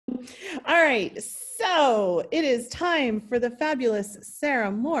All right, so it is time for the fabulous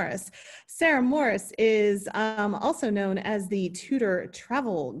Sarah Morris. Sarah Morris is also known as the Tudor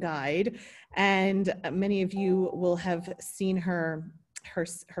Travel Guide, and many of you will have seen her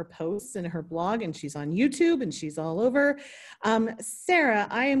posts and her blog, and she's on YouTube and she's all over. Sarah,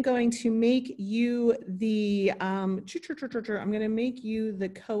 I am going to make you the I'm going to make you the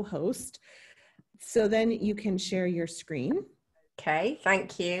co-host, so then you can share your screen. Okay,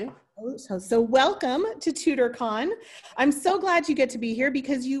 thank you. So welcome to Tudorcon. I'm so glad you get to be here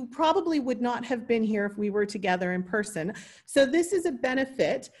because you probably would not have been here if we were together in person. So this is a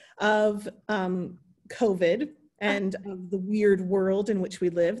benefit of COVID and of the weird world in which we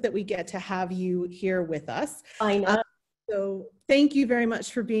live, that we get to have you here with us. I know. So thank you very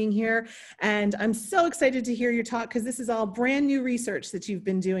much for being here. And I'm so excited to hear your talk because this is all brand new research that you've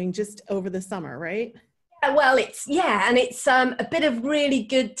been doing just over the summer, right? Well, it's a bit of really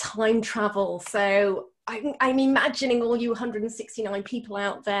good time travel. So I'm imagining all you 169 people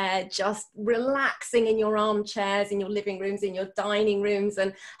out there just relaxing in your armchairs, in your living rooms, in your dining rooms,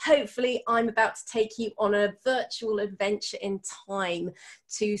 and hopefully I'm about to take you on a virtual adventure in time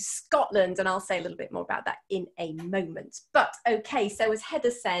to Scotland, and I'll say a little bit more about that in a moment. But okay, so as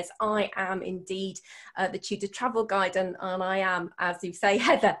Heather says, I am indeed the Tudor Travel Guide, and I am, as you say,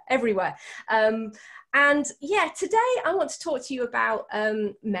 Heather, everywhere. And yeah, today I want to talk to you about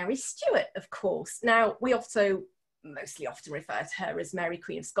Mary Stuart, of course. Now, we also mostly often refer to her as Mary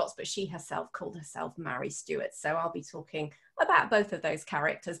Queen of Scots, but she herself called herself Mary Stuart. So I'll be talking about both of those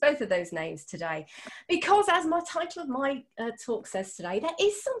characters, both of those names today, because as my title of my talk says today, there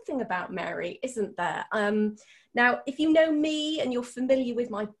is something about Mary, isn't there? Now, if you know me and you're familiar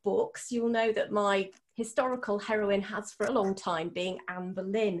with my books, you'll know that my historical heroine has for a long time been Anne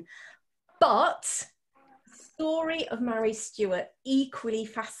Boleyn. But story of Mary Stuart equally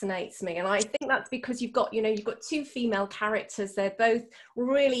fascinates me, and I think that's because you've got two female characters. They're both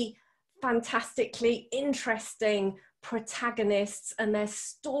really fantastically interesting protagonists, and their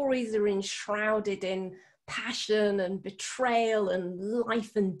stories are enshrouded in passion and betrayal and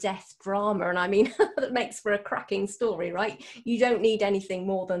life and death drama. And I mean, that makes for a cracking story, right? You don't need anything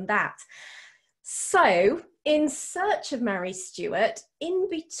more than that. So, in search of Mary Stuart, in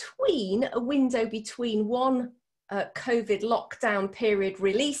between a window between one COVID lockdown period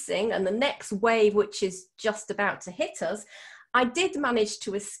releasing and the next wave, which is just about to hit us, I did manage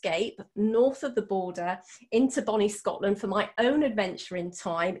to escape north of the border into bonnie Scotland for my own adventure in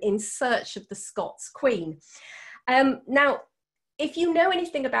time in search of the Scots Queen. Now, if you know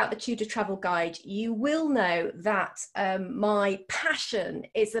anything about the Tudor Travel Guide, you will know that my passion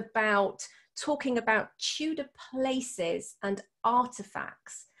is about talking about Tudor places and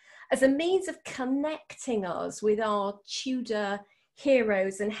artifacts as a means of connecting us with our Tudor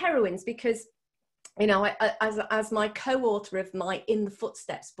heroes and heroines, because, you know, as my co-author of my In the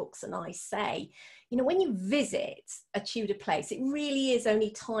Footsteps books and I say, you know, when you visit a Tudor place, it really is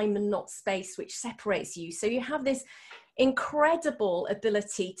only time and not space which separates you. So you have this incredible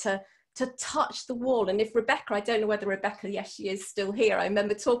ability to touch the wall. And if Rebecca, I don't know whether Rebecca, yes, she is still here. I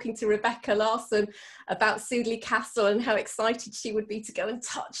remember talking to Rebecca Larson about Sudeley Castle and how excited she would be to go and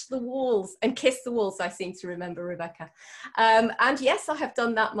touch the walls and kiss the walls. I seem to remember Rebecca. And yes, I have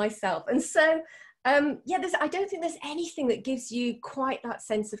done that myself. And so, yeah, I don't think there's anything that gives you quite that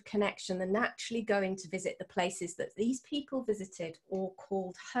sense of connection than actually going to visit the places that these people visited or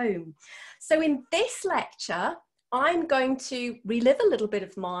called home. So in this lecture, I'm going to relive a little bit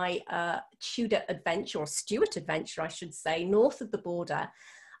of my Tudor adventure, or Stuart adventure, I should say, north of the border.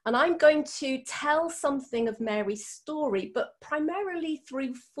 And I'm going to tell something of Mary's story, but primarily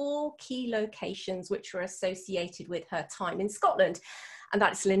through 4 key locations which are associated with her time in Scotland. And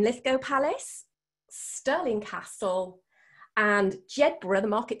that's Linlithgow Palace, Stirling Castle, and Jedburgh, the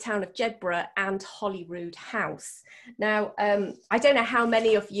market town of Jedburgh, and Holyrood House. Now, I don't know how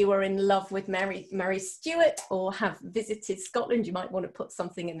many of you are in love with Mary Stuart or have visited Scotland. You might want to put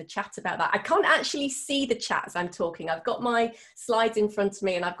something in the chat about that. I can't actually see the chat as I'm talking. I've got my slides in front of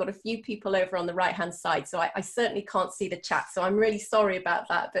me and I've got a few people over on the right-hand side, so I certainly can't see the chat. So I'm really sorry about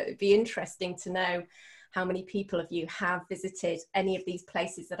that, but it'd be interesting to know how many people of you have visited any of these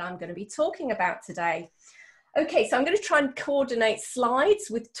places that I'm going to be talking about today. Okay, so I'm going to try and coordinate slides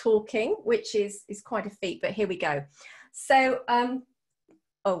with talking, which is quite a feat, but here we go. So,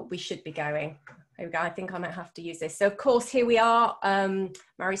 oh, we should be going. Here we go. I think I might have to use this. So, of course, here we are.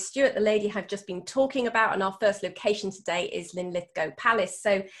 Mary Stuart, the lady I've just been talking about, and our first location today is Linlithgow Palace.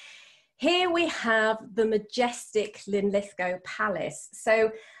 So here we have the majestic Linlithgow Palace.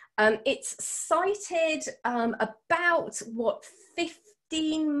 So it's sited about, what,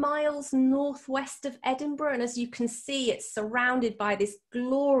 15 miles northwest of Edinburgh. And as you can see, it's surrounded by this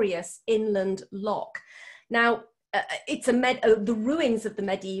glorious inland loch. Now, the ruins of the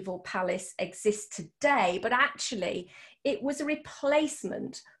medieval palace exist today, but actually it was a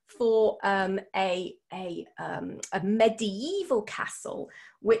replacement for a medieval castle,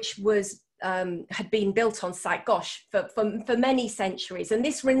 which was had been built on site, gosh, for many centuries. And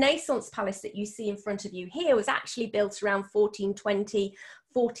this Renaissance palace that you see in front of you here was actually built around 1420,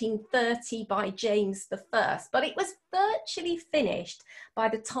 1430 by James I, but it was virtually finished by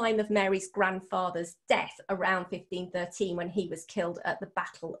the time of Mary's grandfather's death around 1513, when he was killed at the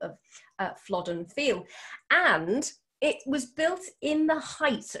Battle of Flodden Field. And it was built in the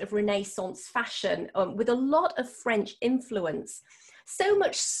height of Renaissance fashion, with a lot of French influence. So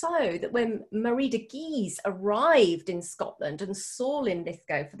much so that when Marie de Guise arrived in Scotland and saw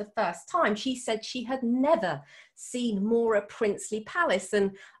Linlithgow for the first time, she said she had never seen more a princely palace.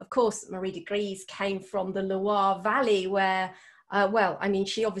 And of course, Marie de Guise came from the Loire Valley, where, well, I mean,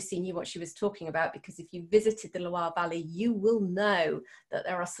 she obviously knew what she was talking about, because if you visited the Loire Valley, you will know that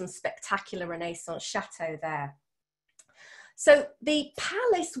there are some spectacular Renaissance chateaux there. So the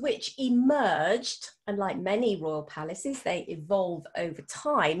palace which emerged, and like many royal palaces, they evolve over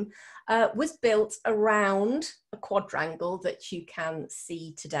time, was built around a quadrangle that you can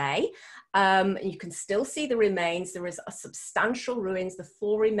see today. And you can still see the remains. There is a substantial ruins. The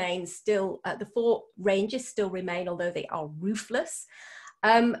four ranges still remain, although they are roofless.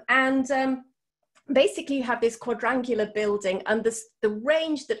 Basically, you have this quadrangular building, and the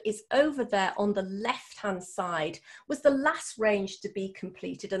range that is over there on the left-hand side was the last range to be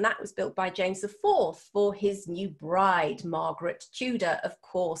completed, and that was built by James IV for his new bride, Margaret Tudor, of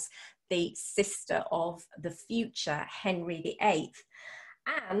course, the sister of the future Henry VIII.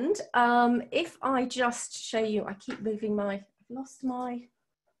 And if I just show you, I keep moving I've lost my,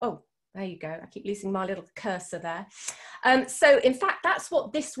 oh, there you go. I keep losing my little cursor there. So in fact, that's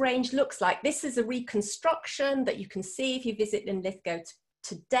what this range looks like. This is a reconstruction that you can see if you visit Linlithgow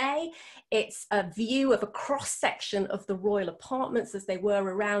today. It's a view of a cross-section of the royal apartments as they were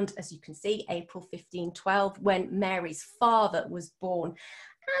around, as you can see, April 1512, when Mary's father was born.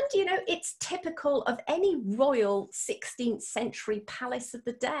 And, you know, it's typical of any royal 16th century palace of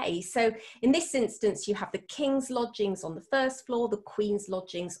the day. So in this instance, you have the king's lodgings on the first floor, the queen's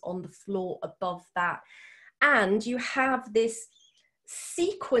lodgings on the floor above that. And you have this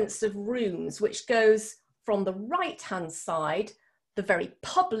sequence of rooms, which goes from the right-hand side, the very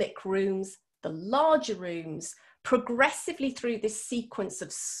public rooms, the larger rooms, progressively through this sequence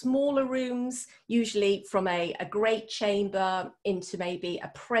of smaller rooms, usually from a great chamber into maybe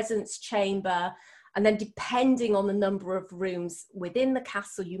a presence chamber. And then depending on the number of rooms within the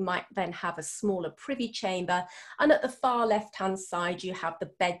castle, you might then have a smaller privy chamber. And at the far left-hand side, you have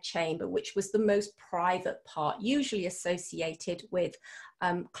the bed chamber, which was the most private part, usually associated with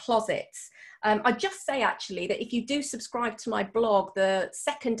closets. I'd just say actually that if you do subscribe to my blog, the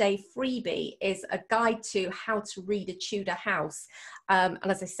second day freebie is a guide to how to read a Tudor house. And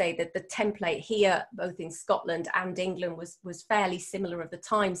as I say, that the template here, both in Scotland and England, was fairly similar at the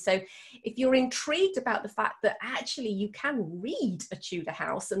time. So if you're intrigued about the fact that actually you can read a Tudor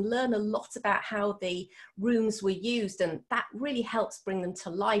house and learn a lot about how the rooms were used, and that really helps bring them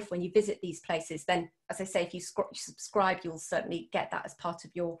to life when you visit these places, then as I say, if you subscribe, you'll certainly get that as part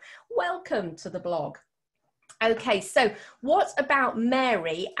of your welcome to the blog. Okay, so what about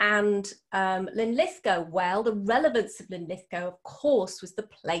Mary and Linlithgow? Well, the relevance of Linlithgow, of course, was the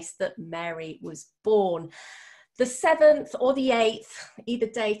place that Mary was born. The 7th or the 8th, either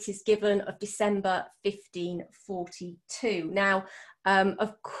date is given, of December 1542. Now,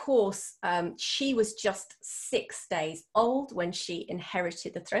 of course, she was just 6 days old when she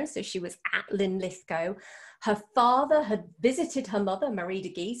inherited the throne, so she was at Linlithgow. Her father had visited her mother, Marie de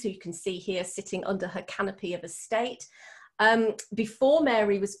Guise, who you can see here sitting under her canopy of estate. Before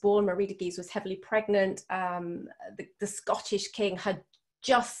Mary was born, Marie de Guise was heavily pregnant. The Scottish king had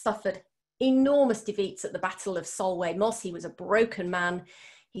just suffered enormous defeats at the Battle of Solway Moss. He was a broken man.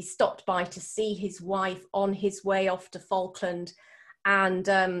 He stopped by to see his wife on his way off to Falkland. And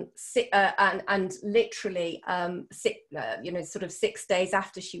literally, sort of 6 days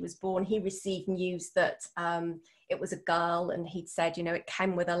after she was born, he received news that it was a girl, and he'd said, you know, it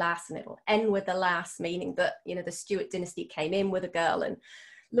came with a lass and it'll end with a lass, meaning that, you know, the Stuart dynasty came in with a girl, and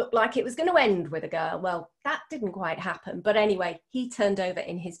looked like it was going to end with a girl. Well, that didn't quite happen. But anyway, he turned over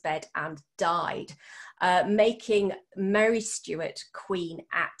in his bed and died, making Mary Stuart queen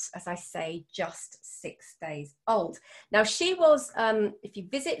at, as I say, just 6 days old. Now, she was, if you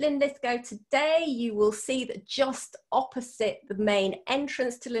visit Linlithgow today, you will see that just opposite the main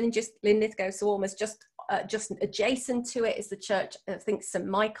entrance to Linlithgow, so almost just adjacent to it, is the church. I think St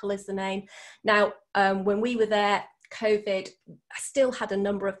Michael is the name. Now, when we were there, COVID still had a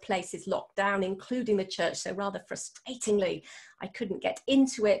number of places locked down, including the church. So rather frustratingly, I couldn't get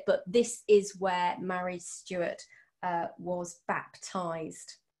into it, but this is where Mary Stuart was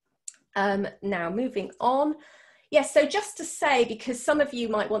baptized. Now, moving on. Yes, so just to say, because some of you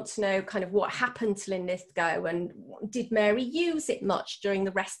might want to know kind of what happened to Linlithgow and did Mary use it much during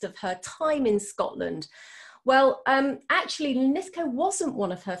the rest of her time in Scotland? Well, actually, Linlithgow wasn't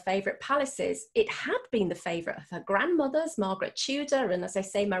one of her favourite palaces. It had been the favourite of her grandmothers, Margaret Tudor, and as I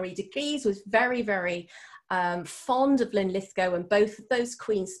say, Marie de Guise was very, very fond of Linlithgow, and both of those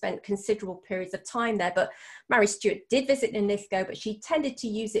queens spent considerable periods of time there. But Mary Stuart did visit Linlithgow, but she tended to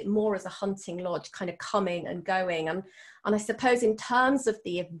use it more as a hunting lodge, kind of coming and going. And I suppose in terms of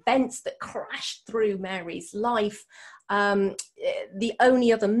the events that crashed through Mary's life, the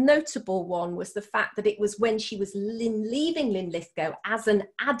only other notable one was the fact that it was when she was leaving Linlithgow as an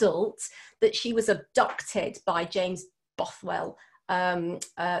adult that she was abducted by James Bothwell,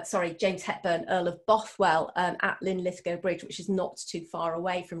 James Hepburn, Earl of Bothwell, at Linlithgow Bridge, which is not too far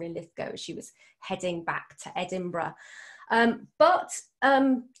away from Linlithgow. She was heading back to Edinburgh. But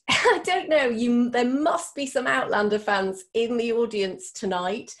I don't know, there must be some Outlander fans in the audience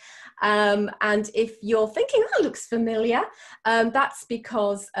tonight. And if you're thinking, that looks familiar, that's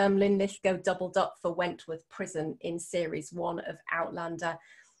because Linlithgow doubled up for Wentworth Prison in Series 1 of Outlander.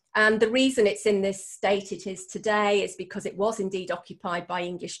 And the reason it's in this state it is today is because it was indeed occupied by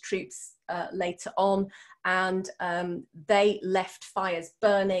English troops later on, and they left fires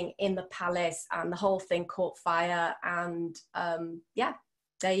burning in the palace, and the whole thing caught fire, and yeah,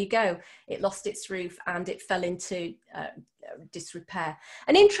 there you go. It lost its roof and it fell into disrepair.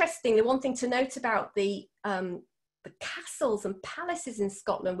 And interesting, the one thing to note about the castles and palaces in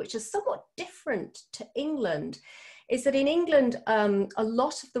Scotland, which are somewhat different to England, is that in England, a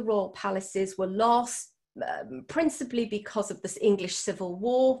lot of the royal palaces were lost principally because of this English Civil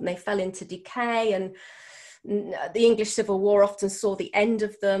War, and they fell into decay, and the English Civil War often saw the end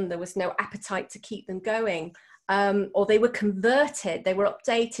of them. There was no appetite to keep them going. Or they were converted, they were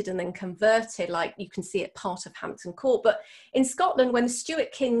updated and then converted, like you can see at part of Hampton Court. But in Scotland, when the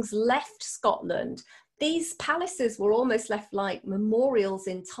Stuart kings left Scotland, these palaces were almost left like memorials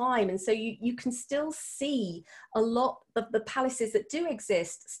in time. And so you can still see a lot of the palaces that do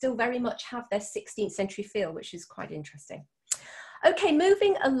exist still very much have their 16th century feel, which is quite interesting. Okay,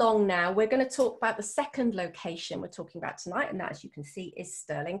 moving along now, we're going to talk about the second location we're talking about tonight, and that, as you can see, is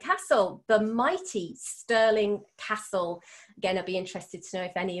Stirling Castle, the mighty Stirling Castle. Again, I'd be interested to know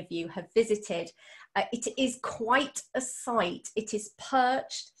if any of you have visited. It is quite a sight. It is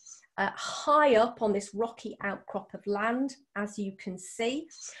perched high up on this rocky outcrop of land, as you can see.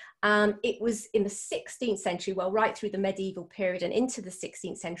 It was in the 16th century, well, right through the medieval period and into the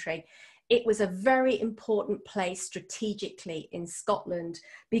 16th century. It was a very important place strategically in Scotland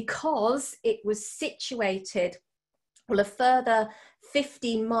because it was situated, well, a further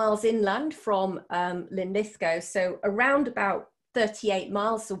 15 miles inland from Linlithgow, so around about 38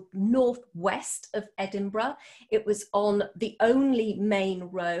 miles so northwest of Edinburgh. It was on the only main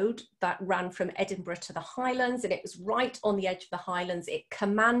road that ran from Edinburgh to the Highlands, and it was right on the edge of the Highlands. It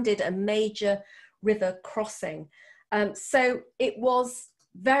commanded a major river crossing. So it was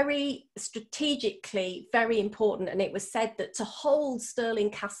very strategically very important, and it was said that to hold Stirling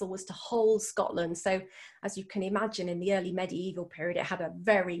Castle was to hold Scotland. So as you can imagine, in the early medieval period, it had a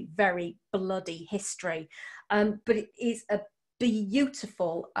very, very bloody history, but it is a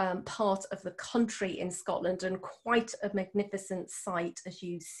beautiful part of the country in Scotland and quite a magnificent sight as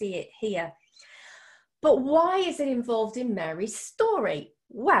you see it here. But why is it involved in Mary's story?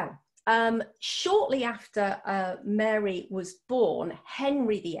 Well, shortly after Mary was born,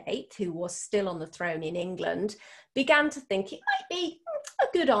 Henry VIII, who was still on the throne in England, began to think it might be a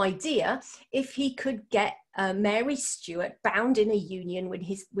good idea if he could get Mary Stuart bound in a union with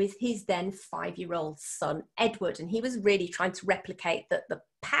his then 5-year-old son, Edward. And he was really trying to replicate the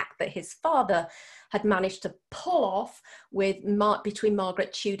pact that his father had managed to pull off between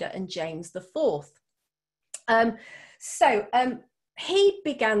Margaret Tudor and James IV. He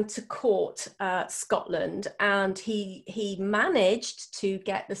began to court Scotland, and he managed to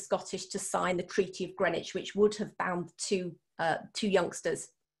get the Scottish to sign the Treaty of Greenwich, which would have bound two youngsters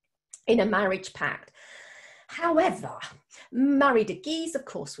in a marriage pact. However, Marie de Guise, of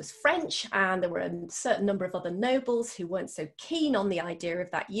course, was French, and there were a certain number of other nobles who weren't so keen on the idea of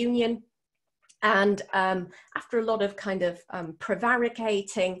that union. And after a lot of kind of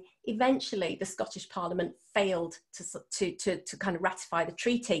prevaricating, eventually the Scottish Parliament failed to kind of ratify the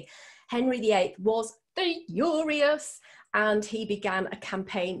treaty. Henry VIII was furious, and he began a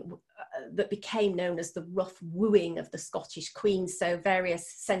campaign that became known as the rough wooing of the Scottish Queen. So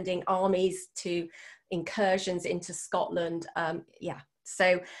sending armies to incursions into Scotland.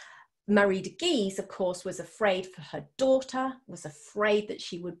 So Marie de Guise, of course, was afraid for her daughter, was afraid that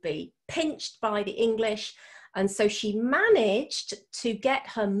she would be pinched by the English. And so she managed to get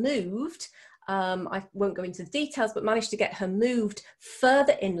her moved. I won't go into the details, but managed to get her moved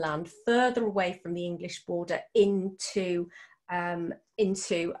further inland, further away from the English border into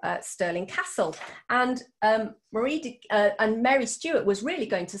Stirling Castle. And Mary Stuart was really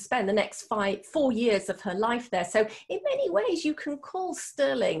going to spend the next 4 years of her life there. So in many ways, you can call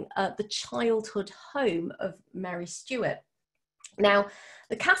Stirling the childhood home of Mary Stuart. Now,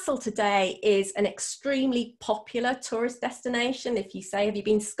 the castle today is an extremely popular tourist destination. If you say, have you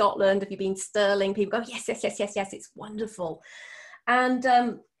been to Scotland? Have you been to Stirling? People go, yes, yes, yes, yes, yes, it's wonderful. And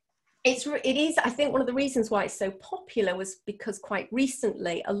it is, I think one of the reasons why it's so popular was because quite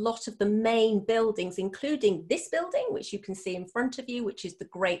recently, a lot of the main buildings, including this building, which you can see in front of you, which is the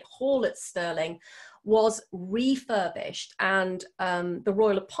Great Hall at Stirling, was refurbished, and the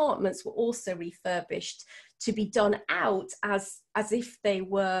royal apartments were also refurbished to be done out as if they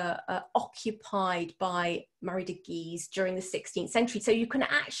were occupied by Marie de Guise during the 16th century. So you can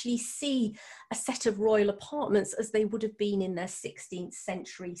actually see a set of royal apartments as they would have been in their 16th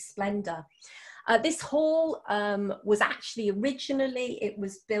century splendour. This hall was actually it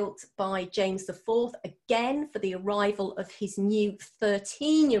was built by James IV, again for the arrival of his new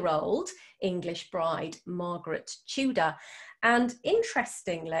 13-year-old English bride, Margaret Tudor. And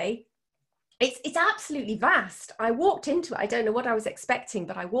interestingly, it's absolutely vast. I walked into it, I don't know what I was expecting,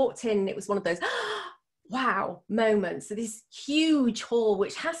 but I walked in and it was one of those, wow moments. So this huge hall,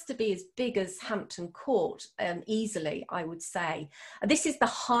 which has to be as big as Hampton Court, easily, I would say. This is the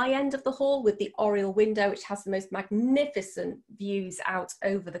high end of the hall with the oriel window, which has the most magnificent views out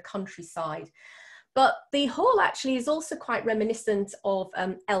over the countryside. But the hall actually is also quite reminiscent of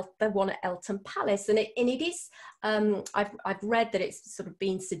the one at Eltham Palace, and it is. I've read that it's sort of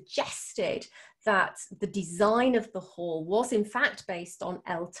been suggested that the design of the hall was in fact based on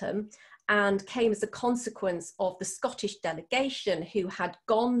Eltham, and came as a consequence of the Scottish delegation who had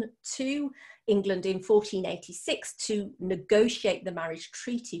gone to England in 1486 to negotiate the marriage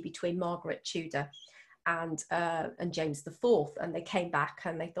treaty between Margaret Tudor and James IV, and they came back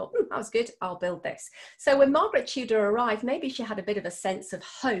and they thought, that was good, I'll build this. So when Margaret Tudor arrived, maybe she had a bit of a sense of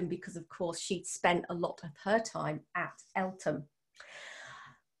home, because of course she'd spent a lot of her time at Eltham.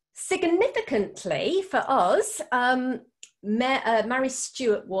 Significantly for us, Mary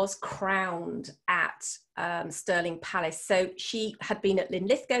Stuart was crowned at Stirling Palace. So she had been at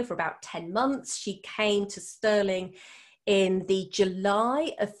Linlithgow for about 10 months. She came to Stirling in the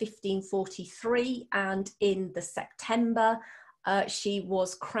July of 1543, and in the September she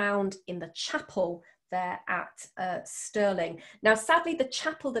was crowned in the chapel there at Stirling. Now sadly, the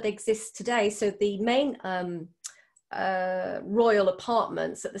chapel that exists today, so the main royal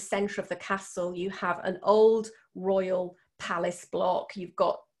apartments at the centre of the castle, you have an old royal palace block, you've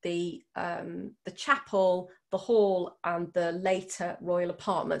got the chapel, the hall, and the later royal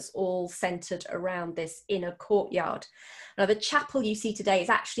apartments, all centred around this inner courtyard. Now the chapel you see today is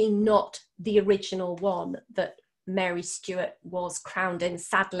actually not the original one that Mary Stuart was crowned in.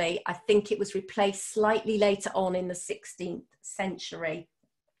 Sadly, I think it was replaced slightly later on in the 16th century.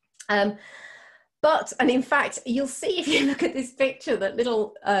 And in fact, you'll see if you look at this picture that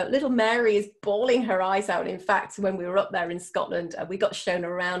little Mary is bawling her eyes out. In fact, when we were up there in Scotland, we got shown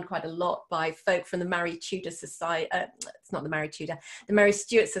around quite a lot by folk from the Mary Tudor Society. It's not the Mary Tudor, the Mary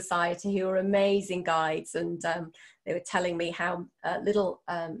Stuart Society, who are amazing guides. And they were telling me how little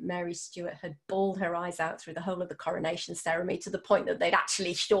Mary Stuart had bawled her eyes out through the whole of the coronation ceremony, to the point that they'd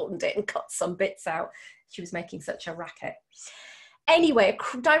actually shortened it and cut some bits out. She was making such a racket. Anyway,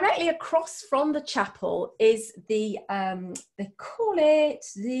 directly across from the chapel is the they call it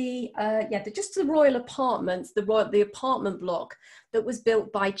just the royal apartments, the apartment block that was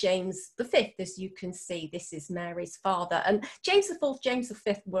built by James V. As you can see, this is Mary's father, and James IV, James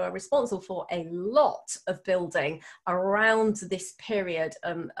V were responsible for a lot of building around this period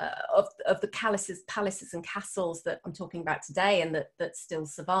of the palaces and castles that I'm talking about today, and that still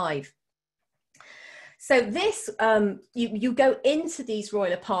survive. So this, you go into these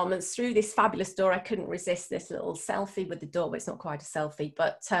royal apartments through this fabulous door. I couldn't resist this little selfie with the door, but it's not quite a selfie,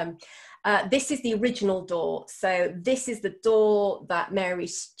 but this is the original door. So this is the door that Mary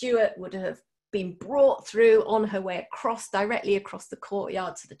Stuart would have been brought through on her way across, directly across the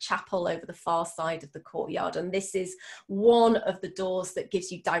courtyard to the chapel over the far side of the courtyard. And this is one of the doors that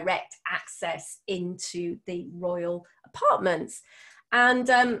gives you direct access into the royal apartments.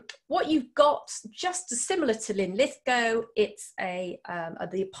 And what you've got, just similar to Linlithgow, it's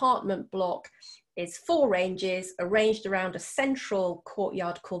the apartment block is 4 ranges arranged around a central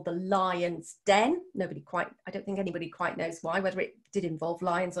courtyard called the Lion's Den. I don't think anybody quite knows why, whether it did involve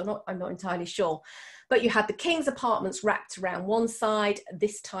lions or not, I'm not entirely sure. But you had the King's apartments wrapped around one side,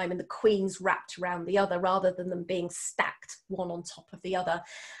 this time, and the Queen's wrapped around the other, rather than them being stacked one on top of the other.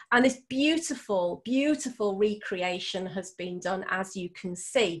 And this beautiful, beautiful recreation has been done, as you can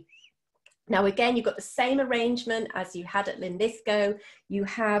see. Now, again, you've got the same arrangement as you had at Linlithgow. You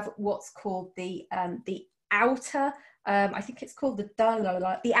have what's called the outer, I think it's called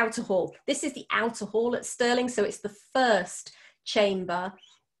the outer hall. This is the outer hall at Stirling. So it's the first chamber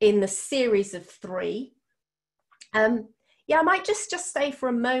in the series of 3. Yeah, I might just say for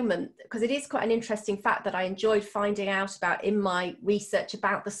a moment, because it is quite an interesting fact that I enjoyed finding out about in my research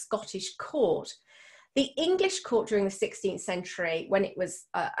about the Scottish court. The English court during the 16th century, when it was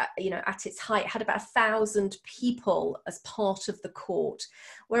at its height, had about 1,000 people as part of the court,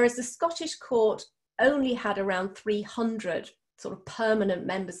 whereas the Scottish court only had around 300 sort of permanent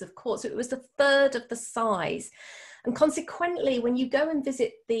members of court. So it was a third of the size. And consequently, when you go and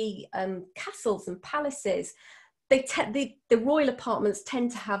visit the castles and palaces, the royal apartments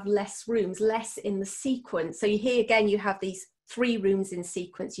tend to have less rooms, less in the sequence. So here again, you have these 3 rooms in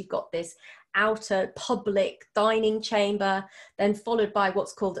sequence. You've got this outer public dining chamber, then followed by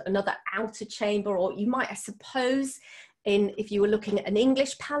what's called another outer chamber, or you might, I suppose, if you were looking at an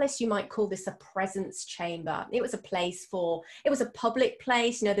English palace, you might call this a presence chamber. It was a public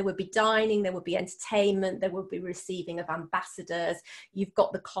place, there would be dining, there would be entertainment, there would be receiving of ambassadors. You've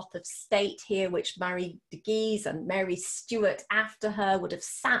got the cloth of state here, which Mary de Guise and Mary Stuart after her would have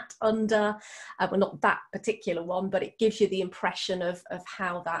sat under. Well, not that particular one, but it gives you the impression of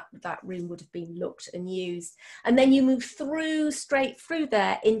how that room would have been looked and used. And then you move straight through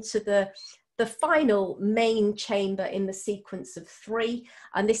there into the final main chamber in the sequence of 3,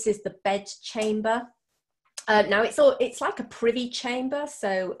 and this is the bed chamber. Now it's like a privy chamber,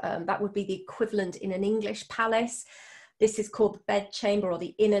 so that would be the equivalent in an English palace. This is called the bed chamber, or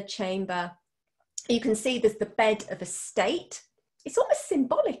the inner chamber. You can see there's the bed of estate. It's almost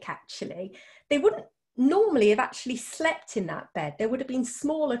symbolic, actually. They wouldn't normally have actually slept in that bed. There would have been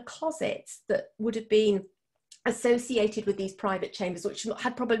smaller closets that would have been associated with these private chambers, which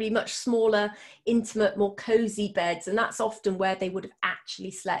had probably much smaller, intimate, more cozy beds, and that's often where they would have actually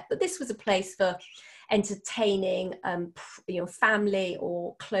slept. But this was a place for entertaining family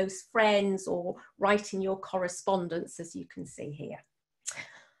or close friends, or writing your correspondence, as you can see here.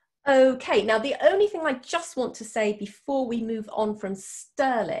 Okay, now the only thing I just want to say before we move on from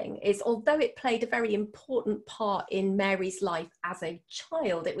Stirling is, although it played a very important part in Mary's life as a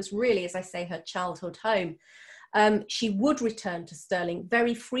child, it was really, as I say, her childhood home. She would return to Stirling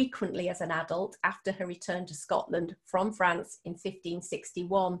very frequently as an adult after her return to Scotland from France in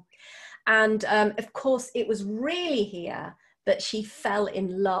 1561. And of course, it was really here that she fell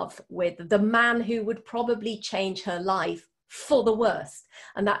in love with the man who would probably change her life for the worst.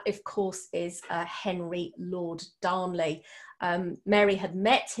 And that, of course, is Henry Lord Darnley. Mary had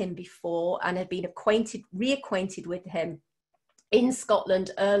met him before and had been reacquainted with him in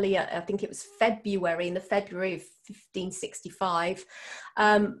Scotland earlier. I think it was in the February of 1565,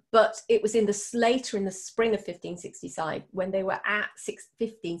 but it was later in the spring of 1565 when they were at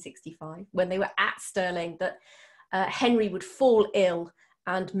 1565 when they were at Stirling that Henry would fall ill,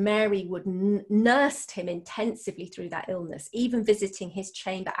 and Mary would nursed him intensively through that illness, even visiting his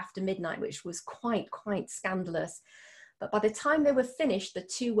chamber after midnight, which was quite scandalous. But by the time they were finished, the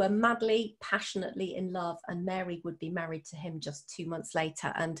two were madly, passionately in love, and Mary would be married to him just 2 months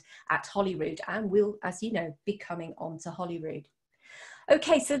later and at Holyrood, and will, as you know, be coming on to Holyrood.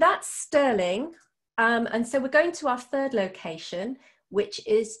 Okay, so that's Stirling. And so we're going to our third location, which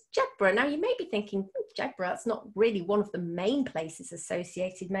is Jedburgh. Now, you may be thinking, Jedburgh, that's not really one of the main places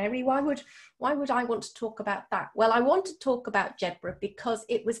associated, Mary. Why would I want to talk about that? Well, I want to talk about Jedburgh because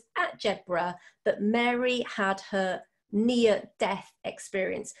it was at Jedburgh that Mary had her near-death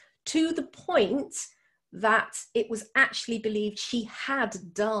experience, to the point that it was actually believed she had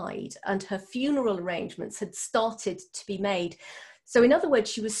died and her funeral arrangements had started to be made. So in other words,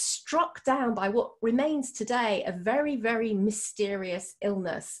 she was struck down by what remains today a very, very mysterious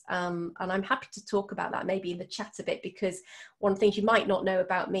illness. And I'm happy to talk about that maybe in the chat a bit, because one of the things you might not know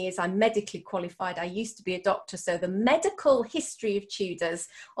about me is I'm medically qualified. I used to be a doctor. So the medical history of Tudors,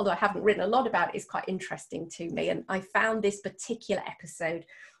 although I haven't written a lot about it, is quite interesting to me. And I found this particular episode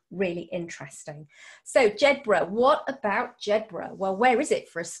really interesting. So Jedburgh, what about Jedburgh? Well, where is it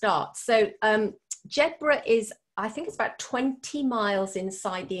for a start? So Jedburgh is, I think it's about 20 miles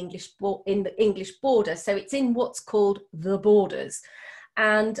inside the English border. So it's in what's called the Borders.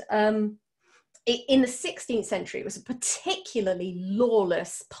 And in the 16th century, it was a particularly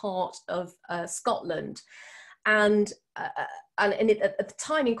lawless part of Scotland. And at the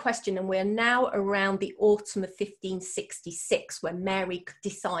time in question, and we're now around the autumn of 1566, when Mary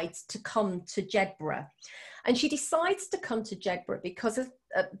decides to come to Jedburgh. And she decides to come to Jedburgh because of,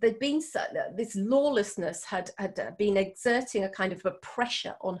 there'd been this lawlessness had been exerting a kind of a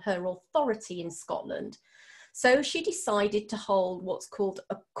pressure on her authority in Scotland. So she decided to hold what's called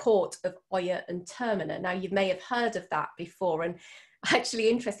a court of oyer and terminer. Now, you may have heard of that before, and actually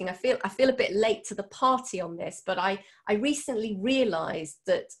interesting, I feel a bit late to the party on this, but I recently realized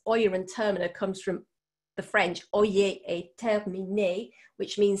that oyer and terminer comes from the French oyer et terminer,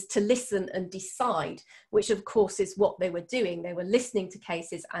 which means to listen and decide, which of course is what they were doing. They were listening to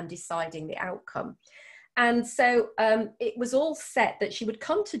cases and deciding the outcome. And so it was all set that she would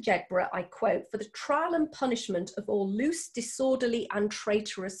come to Jedburgh, I quote, for the trial and punishment of all loose, disorderly and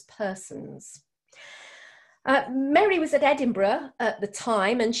traitorous persons. Mary was at Edinburgh at the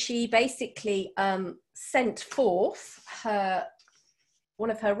time, and she basically sent forth one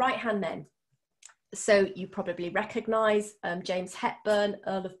of her right-hand men. So you probably recognise James Hepburn,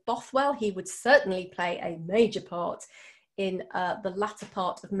 Earl of Bothwell. He would certainly play a major part in the latter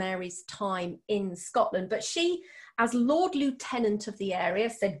part of Mary's time in Scotland. But she, as Lord Lieutenant of the area,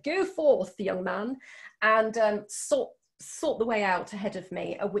 said, "Go forth, young man," and sought the way out ahead of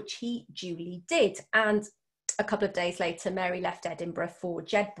me, which he duly did. And a couple of days later, Mary left Edinburgh for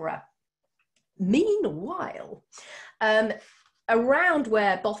Jedburgh. Meanwhile, around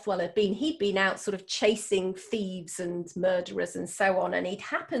where Bothwell had been, he'd been out sort of chasing thieves and murderers and so on, and he'd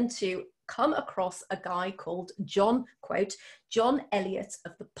happened to come across a guy called John, quote, John Eliot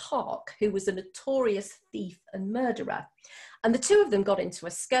of the Park, who was a notorious thief and murderer. And the two of them got into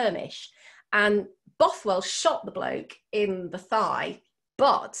a skirmish, and Bothwell shot the bloke in the thigh,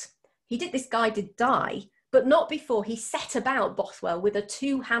 but this guy did die, but not before he set about Bothwell with a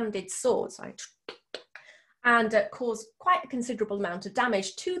two-handed sword, and caused quite a considerable amount of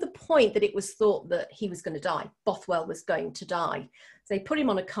damage, to the point that it was thought that he was going to die. Bothwell was going to die. So they put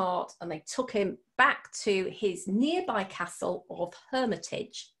him on a cart and they took him back to his nearby castle of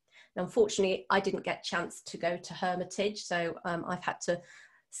Hermitage. Now, unfortunately, I didn't get a chance to go to Hermitage, so I've had to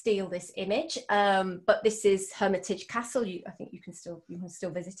steal this image. But this is Hermitage Castle. I think you can still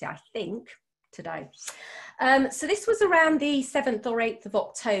visit it, I think, today. So this was around the 7th or 8th of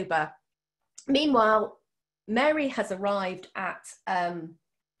October. Meanwhile, Mary has arrived at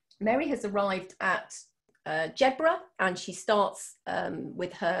Jedburgh, and she starts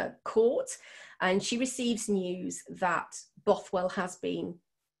with her court, and she receives news that Bothwell has been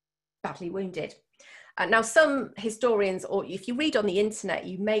badly wounded. Now, some historians, or if you read on the internet,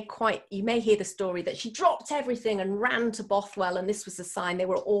 you may hear the story that she dropped everything and ran to Bothwell, and this was a sign they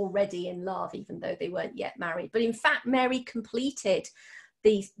were already in love, even though they weren't yet married. But in fact, Mary completed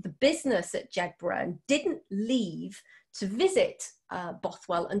the business at Jedburgh and didn't leave to visit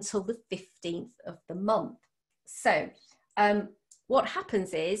Bothwell until the 15th of the month. So what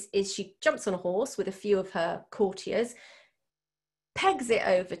happens is she jumps on a horse with a few of her courtiers, pegs it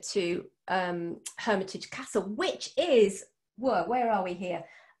over to Hermitage Castle, which is, where are we here?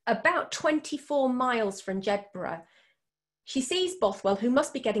 About 24 miles from Jedburgh. She sees Bothwell, who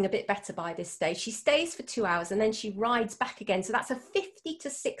must be getting a bit better by this stage. She stays for 2 hours and then she rides back again. So that's a 50 to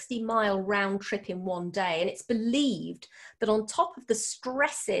 60 mile round trip in one day. And it's believed that on top of the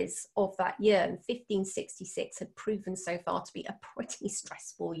stresses of that year, and 1566 had proven so far to be a pretty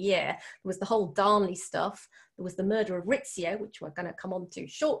stressful year. There was the whole Darnley stuff. There was the murder of Rizzio, which we're going to come on to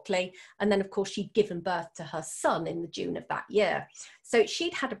shortly. And then, of course, she'd given birth to her son in the June of that year. So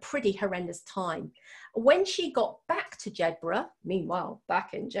she'd had a pretty horrendous time. When she got back to Jedburgh, meanwhile,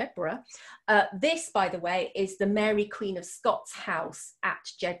 back in Jedburgh, this, by the way, is the Mary Queen of Scots house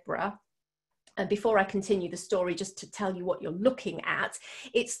at Jedburgh. And before I continue the story, just to tell you what you're looking at,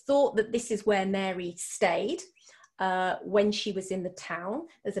 it's thought that this is where Mary stayed when she was in the town.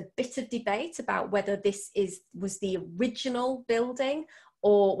 There's a bit of debate about whether this was the original building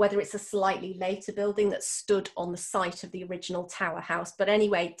or whether it's a slightly later building that stood on the site of the original Tower House. But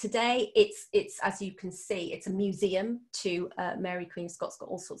anyway, today it's as you can see, it's a museum to Mary Queen of Scots, got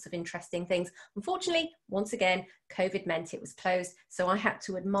all sorts of interesting things. Unfortunately, once again, COVID meant it was closed, so I had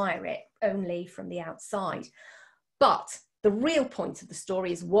to admire it only from the outside. But the real point of the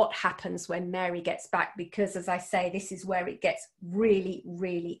story is what happens when Mary gets back, because as I say, this is where it gets really,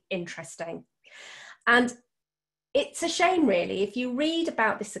 really interesting. And it's a shame, really. If you read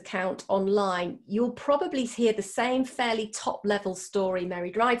about this account online, you'll probably hear the same fairly top-level story.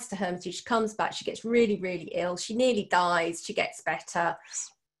 Mary rides to Hermitage, she comes back, she gets really, really ill, she nearly dies, she gets better,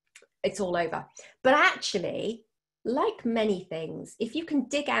 it's all over. But actually, like many things, if you can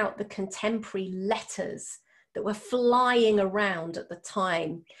dig out the contemporary letters that were flying around at the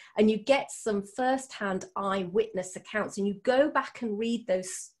time, and you get some first-hand eyewitness accounts, and you go back and read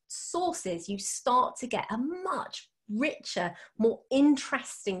those sources, you start to get a much richer, more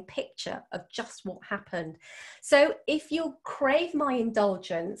interesting picture of just what happened. So if you'll crave my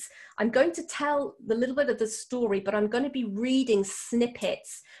indulgence, I'm going to tell the little bit of the story, but I'm going to be reading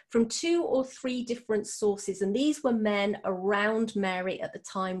snippets from 2 or 3 different sources, and these were men around Mary at the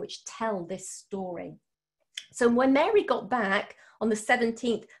time which tell this story. So when Mary got back on the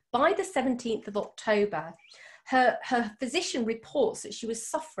 17th, by the 17th of October, her physician reports that she was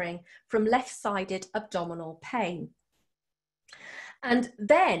suffering from left-sided abdominal pain. And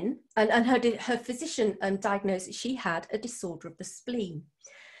then, her physician diagnosed that she had a disorder of the spleen.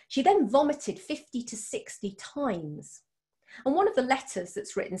 She then vomited 50 to 60 times. And one of the letters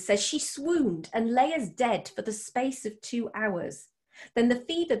that's written says she swooned and lay as dead for the space of 2 hours. Then the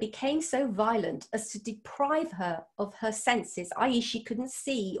fever became so violent as to deprive her of her senses, i.e. she couldn't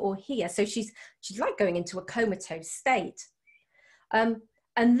see or hear. So she's like going into a comatose state. And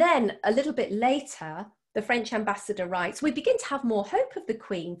then a little bit later, the French ambassador writes, "We begin to have more hope of the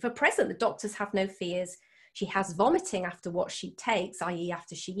Queen. For present, the doctors have no fears. She has vomiting after what she takes, i.e.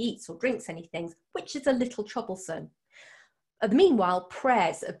 after she eats or drinks anything, which is a little troublesome." Meanwhile,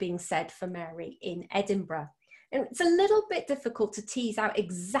 prayers are being said for Mary in Edinburgh. And it's a little bit difficult to tease out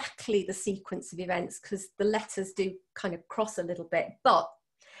exactly the sequence of events because the letters do kind of cross a little bit, but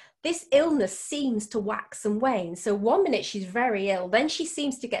this illness seems to wax and wane. So one minute she's very ill, then she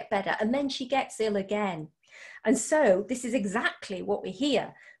seems to get better, and then she gets ill again. And so this is exactly what we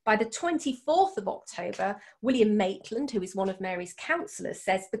hear. By the 24th of October, William Maitland, who is one of Mary's counsellors,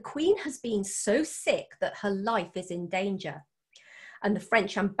 says the Queen has been so sick that her life is in danger. And the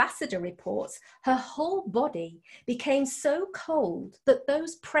French ambassador reports her whole body became so cold that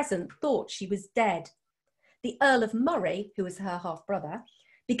those present thought she was dead. The Earl of Murray, who was her half-brother,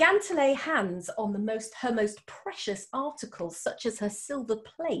 began to lay hands on her most precious articles, such as her silver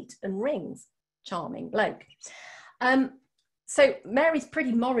plate and rings. Charming bloke. So Mary's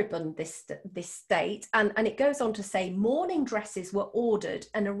pretty moribund, this state, and it goes on to say mourning dresses were ordered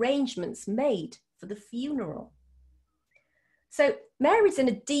and arrangements made for the funeral. So Mary's in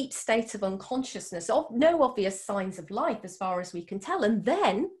a deep state of unconsciousness, no obvious signs of life as far as we can tell. And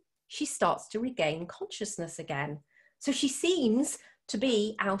then she starts to regain consciousness again. So she seems to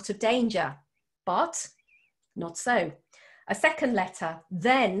be out of danger, but not so. A second letter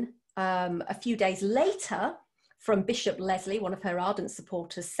then, a few days later, from Bishop Leslie, one of her ardent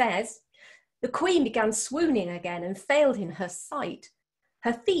supporters, says, the Queen began swooning again and failed in her sight.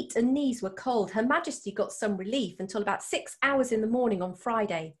 Her feet and knees were cold. Her Majesty got some relief until about 6 hours in the morning on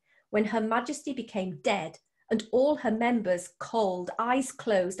Friday, when Her Majesty became dead and all her members cold, eyes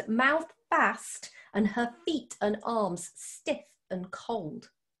closed, mouth fast, and her feet and arms stiff and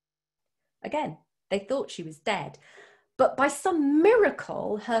cold. Again, they thought she was dead, but by some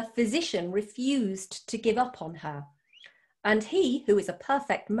miracle, her physician refused to give up on her. And he, who is a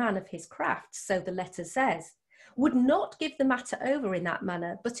perfect man of his craft, so the letter says, would not give the matter over in that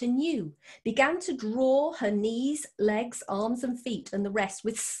manner, but anew began to draw her knees, legs, arms and feet and the rest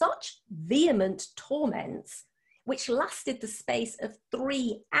with such vehement torments, which lasted the space of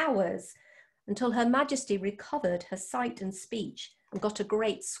 3 hours, until Her Majesty recovered her sight and speech and got a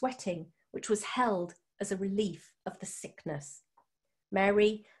great sweating, which was held as a relief of the sickness.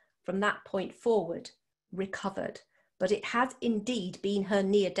 Mary, from that point forward, recovered. But it had indeed been her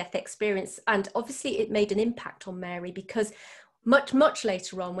near-death experience. And obviously it made an impact on Mary because much, much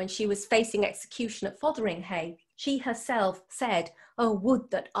later on, when she was facing execution at Fotheringhay, she herself said, "Oh, would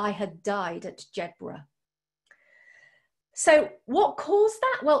that I had died at Jedburgh." So what caused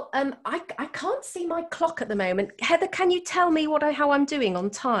that? Well, I can't see my clock at the moment. Heather, can you tell me how I'm doing on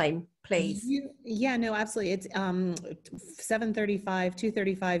time, please? Yeah, no, absolutely. It's 7:35,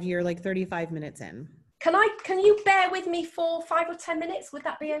 2:35. You're like 35 minutes in. Can you bear with me for 5 or 10 minutes? Would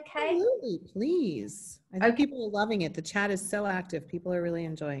that be okay? Absolutely, please. I think people are loving it. The chat is so active. People are really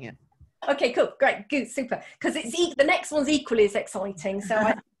enjoying it. Okay, cool, great, good, super. Because the next one's equally as exciting, so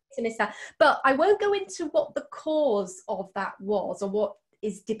I to miss that. But I won't go into what the cause of that was or what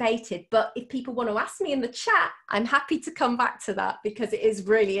is debated. But if people want to ask me in the chat, I'm happy to come back to that because it is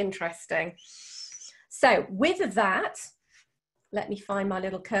really interesting. So with that, let me find my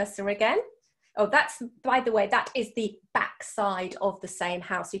little cursor again. Oh, that's, by the way, that is the back side of the same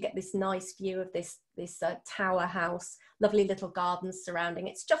house. You get this nice view of this tower house, lovely little gardens surrounding.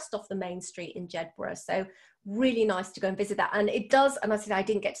 It's just off the main street in Jedburgh. So really nice to go and visit that. And it does, and I said I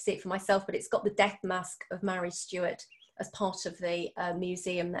didn't get to see it for myself, but it's got the death mask of Mary Stuart as part of the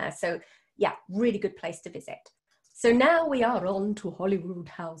museum there. So yeah, really good place to visit. So now we are on to Holyrood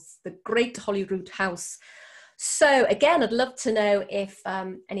House, the great Holyrood House. So again, I'd love to know if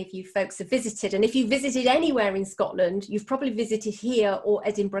any of you folks have visited, and if you visited anywhere in Scotland, you've probably visited here or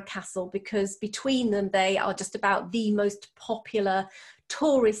Edinburgh Castle, because between them, they are just about the most popular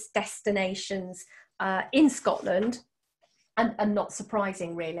tourist destinations in Scotland, and not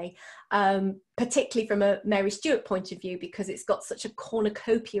surprising really, particularly from a Mary Stuart point of view, because it's got such a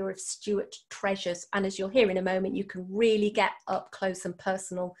cornucopia of Stuart treasures. And as you'll hear in a moment, you can really get up close and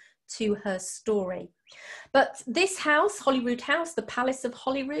personal to her story. But this house, Holyrood House, the Palace of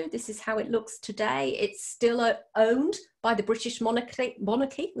Holyrood, this is how it looks today. It's still owned by the British monarchy.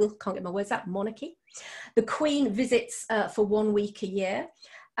 Can't get my words out, monarchy. The Queen visits for 1 week a year.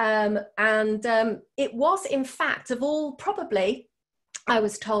 It was, in fact, of all, probably, I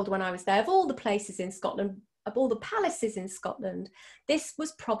was told when I was there, of all the places in Scotland, of all the palaces in Scotland, this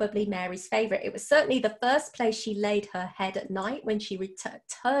was probably Mary's favourite. It was certainly the first place she laid her head at night when she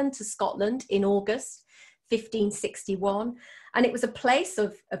returned to Scotland in August 1561. And it was a place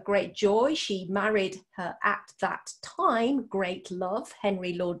of great joy. She married her, at that time, great love,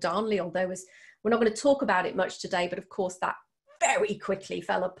 Henry Lord Darnley, although we're not going to talk about it much today, but of course that very quickly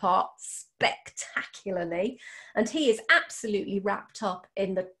fell apart spectacularly. And he is absolutely wrapped up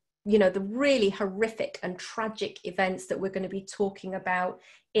in the really horrific and tragic events that we're going to be talking about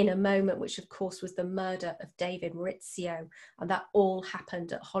in a moment, which of course was the murder of David Rizzio, and that all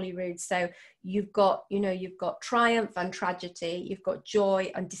happened at Holyrood. So you've got triumph and tragedy, you've got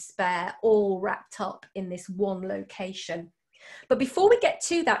joy and despair, all wrapped up in this one location. But before we get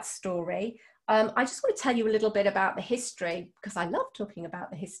to that story, I just want to tell you a little bit about the history, because I love talking about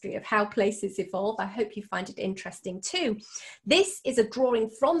the history of how places evolve. I hope you find it interesting too. This is a drawing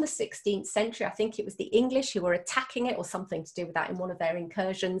from the 16th century. I think it was the English who were attacking it, or something to do with that, in one of their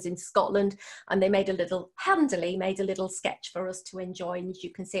incursions in Scotland. And they handily made a little sketch for us to enjoy. And as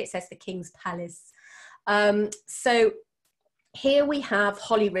you can see, it says the King's Palace. So here we have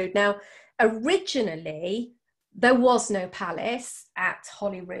Holyrood. Now, originally, there was no palace at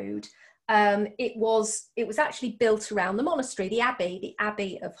Holyrood. It was actually built around the monastery, the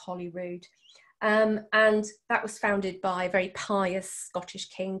Abbey of Holyrood. And that was founded by a very pious Scottish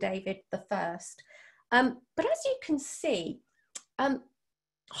King, David I. But as you can see,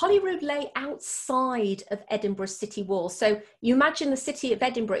 Holyrood lay outside of Edinburgh city walls. So you imagine the city of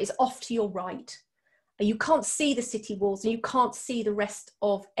Edinburgh is off to your right. You can't see the city walls and you can't see the rest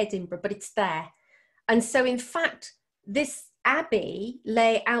of Edinburgh, but it's there. And so in fact, this abbey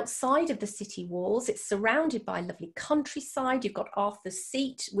lay outside of the city walls. It's surrounded by lovely countryside. You've got Arthur's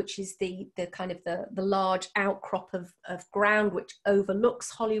Seat, which is the kind of the large outcrop of ground which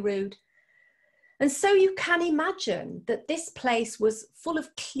overlooks Holyrood. And so you can imagine that this place was full of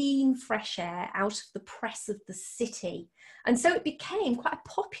clean, fresh air out of the press of the city. And so it became quite a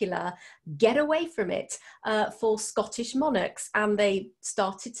popular getaway from it for Scottish monarchs. And they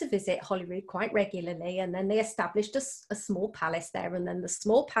started to visit Holyrood quite regularly. And then they established a small palace there. And then the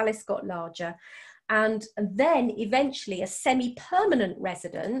small palace got larger. And then eventually a semi-permanent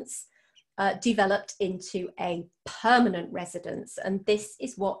residence developed into a permanent residence. And this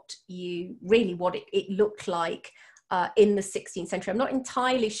is what it looked like in the 16th century. I'm not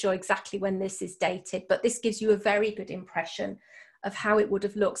entirely sure exactly when this is dated, but this gives you a very good impression of how it would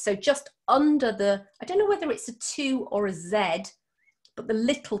have looked. So just under I don't know whether it's a 2 or a Z, but the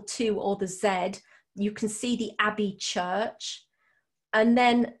little 2 or the Z, you can see the Abbey Church. And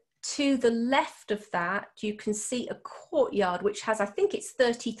then to the left of that, you can see a courtyard, which has, I think it's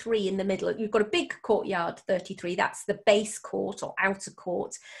 33 in the middle. You've got a big courtyard, 33. That's the base court or outer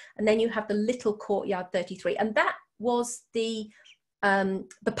court. And then you have the little courtyard, 33. And that was the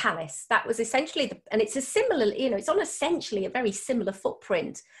palace. That was essentially, and it's a similar, it's on essentially a very similar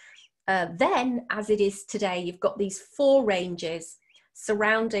footprint. Then, as it is today, you've got these 4 ranges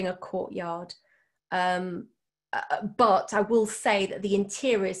surrounding a courtyard. But I will say that the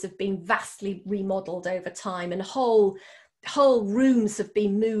interiors have been vastly remodeled over time, and whole rooms have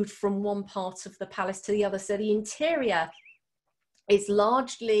been moved from one part of the palace to the other. So the interior is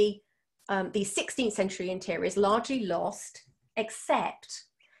largely, the 16th century interior is largely lost, except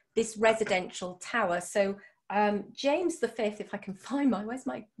this residential tower. So James V, if I can find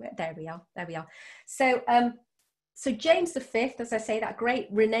there we are. So James V, as I say, that great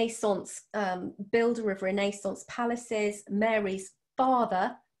Renaissance builder of Renaissance palaces, Mary's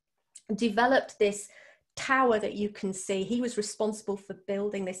father, developed this tower that you can see. He was responsible for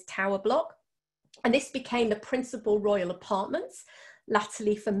building this tower block, and this became the principal royal apartments,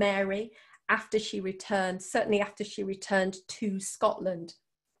 latterly for Mary, after she returned to Scotland.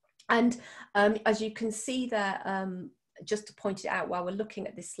 And as you can see there, just to point it out while we're looking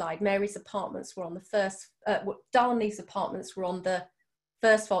at this slide, Mary's apartments were on the first, Darnley's apartments were on the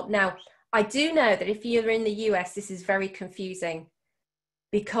first floor. Now, I do know that if you're in the US, this is very confusing,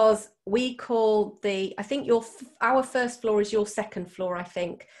 because we call I think our first floor is your second floor, I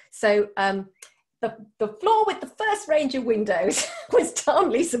think. So the floor with the first range of windows was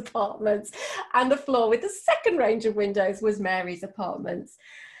Darnley's apartments, and the floor with the second range of windows was Mary's apartments.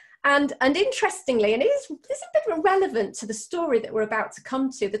 And interestingly, and this is a bit relevant to the story that we're about to come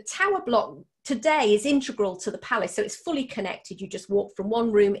to, the tower block today is integral to the palace, so it's fully connected. You just walk from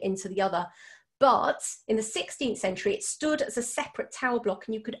one room into the other. But in the 16th century, it stood as a separate tower block,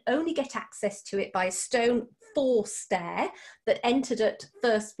 and you could only get access to it by a stone 4 stair that entered at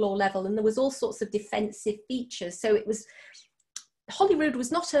first floor level, and there was all sorts of defensive features. So Holyrood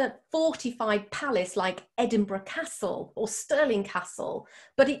was not a fortified palace like Edinburgh Castle or Stirling Castle,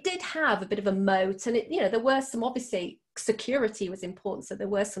 but it did have a bit of a moat, and there were some, obviously security was important, so there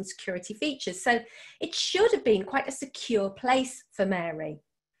were some security features. So it should have been quite a secure place for Mary.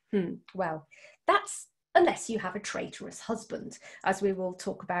 Well, that's unless you have a traitorous husband, as we will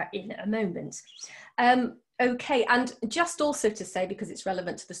talk about in a moment. Okay, and just also to say, because it's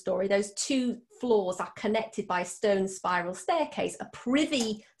relevant to the story, those 2 floors are connected by a stone spiral staircase, a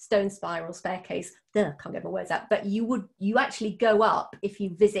privy stone spiral staircase. Can't get my words out, but you actually go up if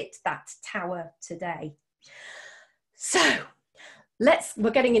you visit that tower today. So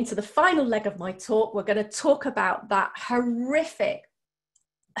we're getting into the final leg of my talk. We're going to talk about that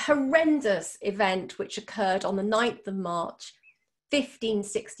horrendous event which occurred on the 9th of March,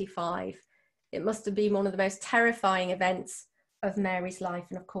 1565. It must have been one of the most terrifying events of Mary's life.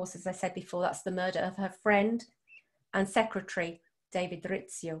 And of course, as I said before, that's the murder of her friend and secretary, David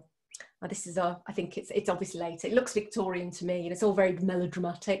Rizzio. Now, this is, I think it's obviously later. It looks Victorian to me, and it's all very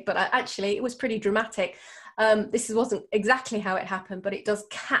melodramatic, but actually it was pretty dramatic. This wasn't exactly how it happened, but it does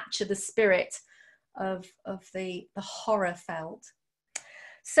capture the spirit of the horror felt.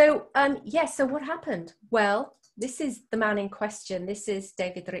 So, so what happened? Well, this is the man in question. This is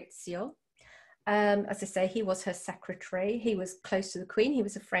David Rizzio. As I say, he was her secretary. He was close to the Queen. He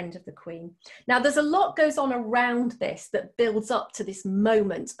was a friend of the Queen. Now, there's a lot goes on around this that builds up to this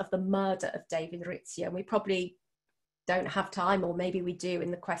moment of the murder of David Rizzio. And we probably don't have time, or maybe we do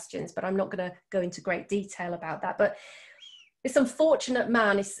in the questions, but I'm not going to go into great detail about that. But this unfortunate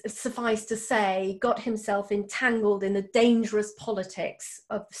man, is, suffice to say, got himself entangled in the dangerous politics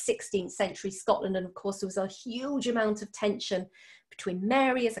of 16th century Scotland. And of course, there was a huge amount of tension between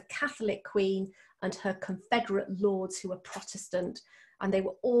Mary as a Catholic queen and her Confederate lords who were Protestant. And they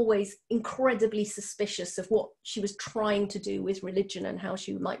were always incredibly suspicious of what she was trying to do with religion and how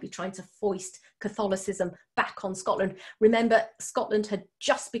she might be trying to foist Catholicism back on Scotland. Remember, Scotland had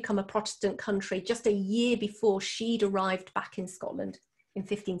just become a Protestant country just a year before she'd arrived back in Scotland in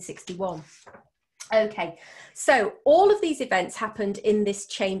 1561. Okay, so all of these events happened in this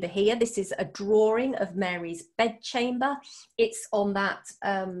chamber here. This is a drawing of Mary's bedchamber. It's on that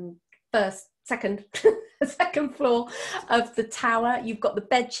second floor of the tower. You've got the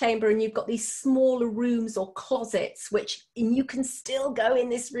bedchamber, and you've got these smaller rooms or closets, and you can still go in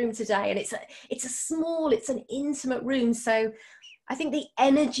this room today. And it's an intimate room. So I think the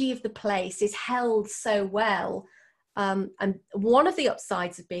energy of the place is held so well. And one of the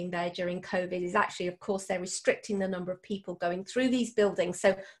upsides of being there during COVID is actually, of course, they're restricting the number of people going through these buildings.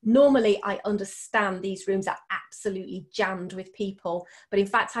 So normally I understand these rooms are absolutely jammed with people, but in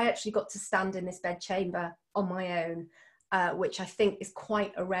fact, I actually got to stand in this bedchamber on my own, which I think is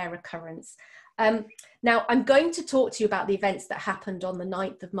quite a rare occurrence. Now, I'm going to talk to you about the events that happened on the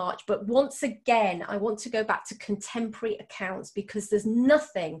 9th of March, but once again, I want to go back to contemporary accounts, because there's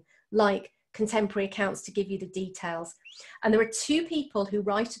nothing like contemporary accounts to give you the details. And there are 2 people who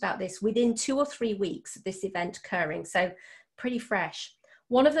write about this within 2 or 3 weeks of this event occurring, so pretty fresh.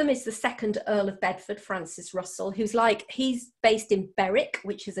 One of them is the second Earl of Bedford, Francis Russell, he's based in Berwick,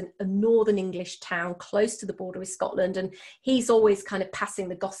 which is a northern English town close to the border with Scotland. And he's always kind of passing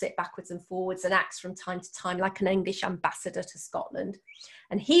the gossip backwards and forwards and acts from time to time like an English ambassador to Scotland.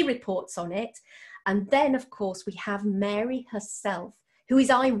 And he reports on it. And then, of course, we have Mary herself, who is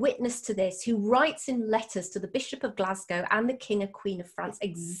eyewitness to this, who writes in letters to the Bishop of Glasgow and the King and Queen of France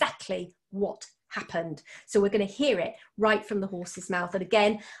exactly what happened. So we're going to hear it right from the horse's mouth. And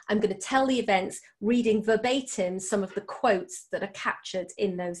again, I'm going to tell the events, reading verbatim some of the quotes that are captured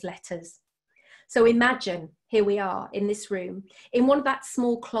in those letters. So imagine, here we are in this room, in one of that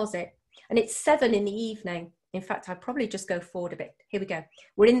small closet, and it's 7 in the evening. In fact, I'll probably just go forward a bit. Here we go.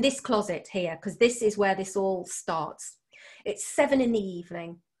 We're in this closet here, because this is where this all starts. It's 7 in the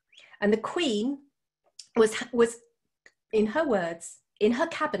evening, and the Queen was, in her words, in her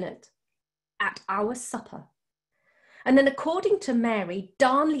cabinet, at our supper. And then, according to Mary,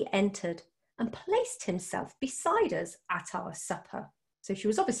 Darnley entered and placed himself beside us at our supper. So she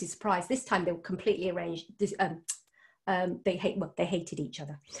was obviously surprised. This time they were completely arranged. They hated each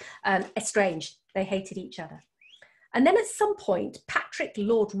other. Estranged. They hated each other. And then at some point, Patrick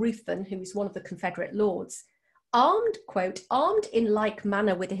Lord Ruthven, who was one of the Confederate lords, armed in like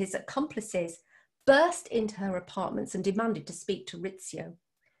manner with his accomplices, burst into her apartments and demanded to speak to Rizzio.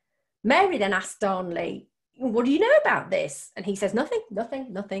 Mary then asked Darnley, what do you know about this? And he says, nothing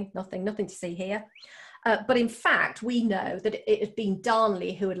to see here. But in fact, we know that it had been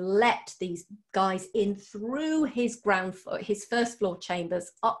Darnley who had let these guys in through his his first floor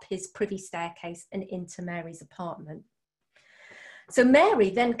chambers, up his privy staircase and into Mary's apartment. So Mary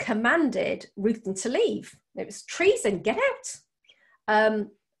then commanded Ruthven to leave. It was treason, get out.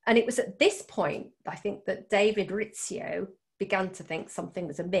 And it was at this point, I think, that David Rizzio began to think something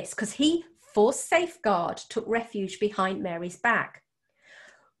was amiss, because he, for safeguard, took refuge behind Mary's back.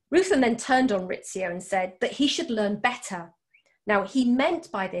 Ruthven then turned on Rizzio and said that he should learn better. Now, he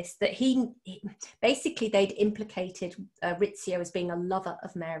meant by this that basically they'd implicated Rizzio as being a lover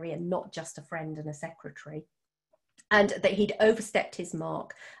of Mary and not just a friend and a secretary, and that he'd overstepped his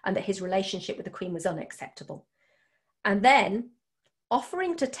mark and that his relationship with the Queen was unacceptable. And then,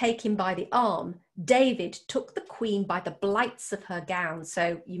 offering to take him by the arm, David took the Queen by the blights of her gown.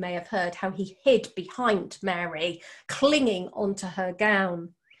 So you may have heard how he hid behind Mary, clinging onto her gown.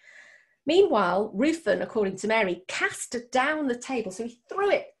 Meanwhile, Ruthven, according to Mary, cast down the table. So he threw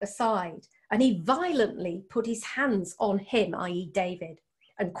it aside and he violently put his hands on him, i.e. David,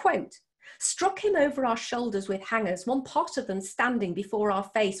 and, quote, struck him over our shoulders with hangers, one part of them standing before our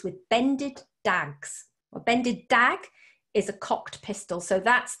face with bended dags. A bended dag is a cocked pistol. So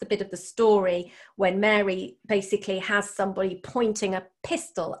that's the bit of the story when Mary basically has somebody pointing a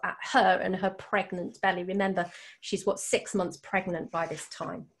pistol at her and her pregnant belly. Remember, she's 6 months pregnant by this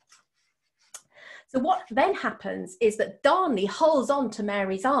time. So what then happens is that Darnley holds on to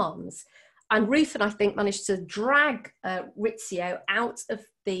Mary's arms, and Ruthven, I think, managed to drag Rizzio out of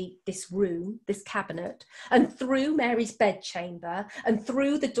this room, this cabinet, and through Mary's bedchamber and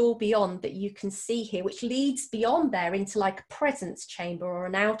through the door beyond that you can see here, which leads beyond there into like a presence chamber or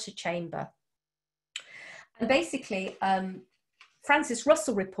an outer chamber. And basically, Francis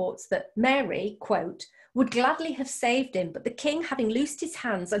Russell reports that Mary, quote, would gladly have saved him, but the king, having loosed his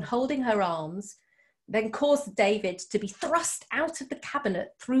hands and holding her arms, then caused David to be thrust out of the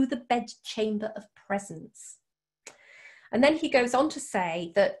cabinet through the bedchamber of presence. And then he goes on to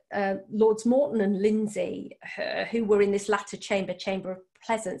say that Lords Morton and Lindsay, who were in this latter chamber of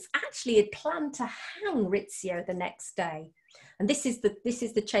presence, actually had planned to hang Rizzio the next day. And this is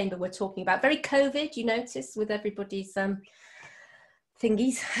the chamber we're talking about. Very COVID, you notice, with everybody's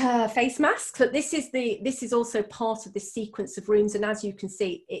thingies, face masks, but this is also part of this sequence of rooms, and as you can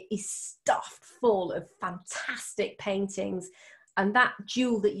see, it is stuffed full of fantastic paintings. And that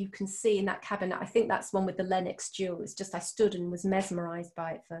jewel that you can see in that cabinet, I think that's one with the Lennox jewel. It's just I stood and was mesmerized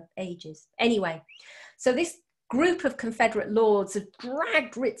by it for ages. Anyway, so this group of Confederate lords have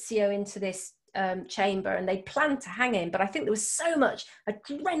dragged Rizzio into this chamber, and they planned to hang him, but I think there was so much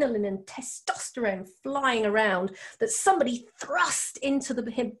adrenaline and testosterone flying around that somebody thrust him into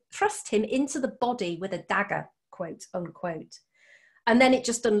the body with a dagger, quote unquote. And then it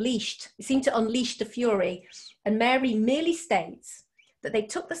seemed to unleash the fury. And Mary merely states that they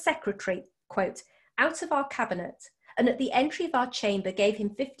took the secretary, quote, out of our cabinet, and at the entry of our chamber gave him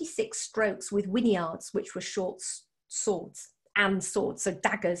 56 strokes with whinyards, which were short swords, so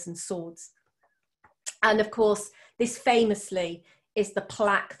daggers and swords. And of course, this famously is the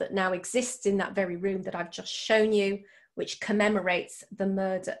plaque that now exists in that very room that I've just shown you, which commemorates the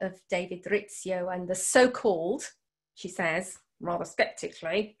murder of David Rizzio and the so-called, she says, rather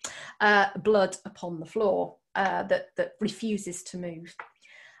skeptically, blood upon the floor that refuses to move.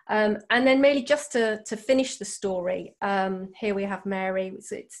 And then really just to finish the story, here we have Mary.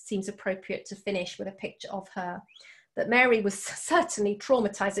 It seems appropriate to finish with a picture of her, that Mary was certainly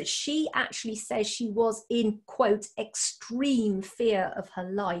traumatized, that she actually says she was in, quote, extreme fear of her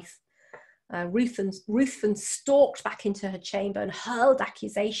life. Ruthven stalked back into her chamber and hurled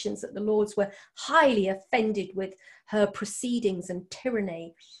accusations that the lords were highly offended with her proceedings and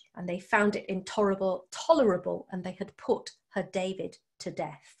tyranny, and they found it intolerable, and they had put her David to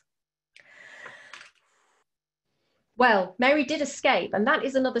death. Well, Mary did escape, and that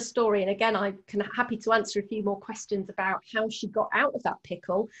is another story. And again, I'm happy to answer a few more questions about how she got out of that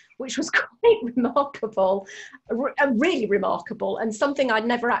pickle, which was quite remarkable, really remarkable, and something I'd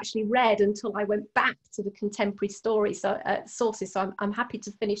never actually read until I went back to the contemporary story sources. So I'm happy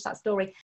to finish that story.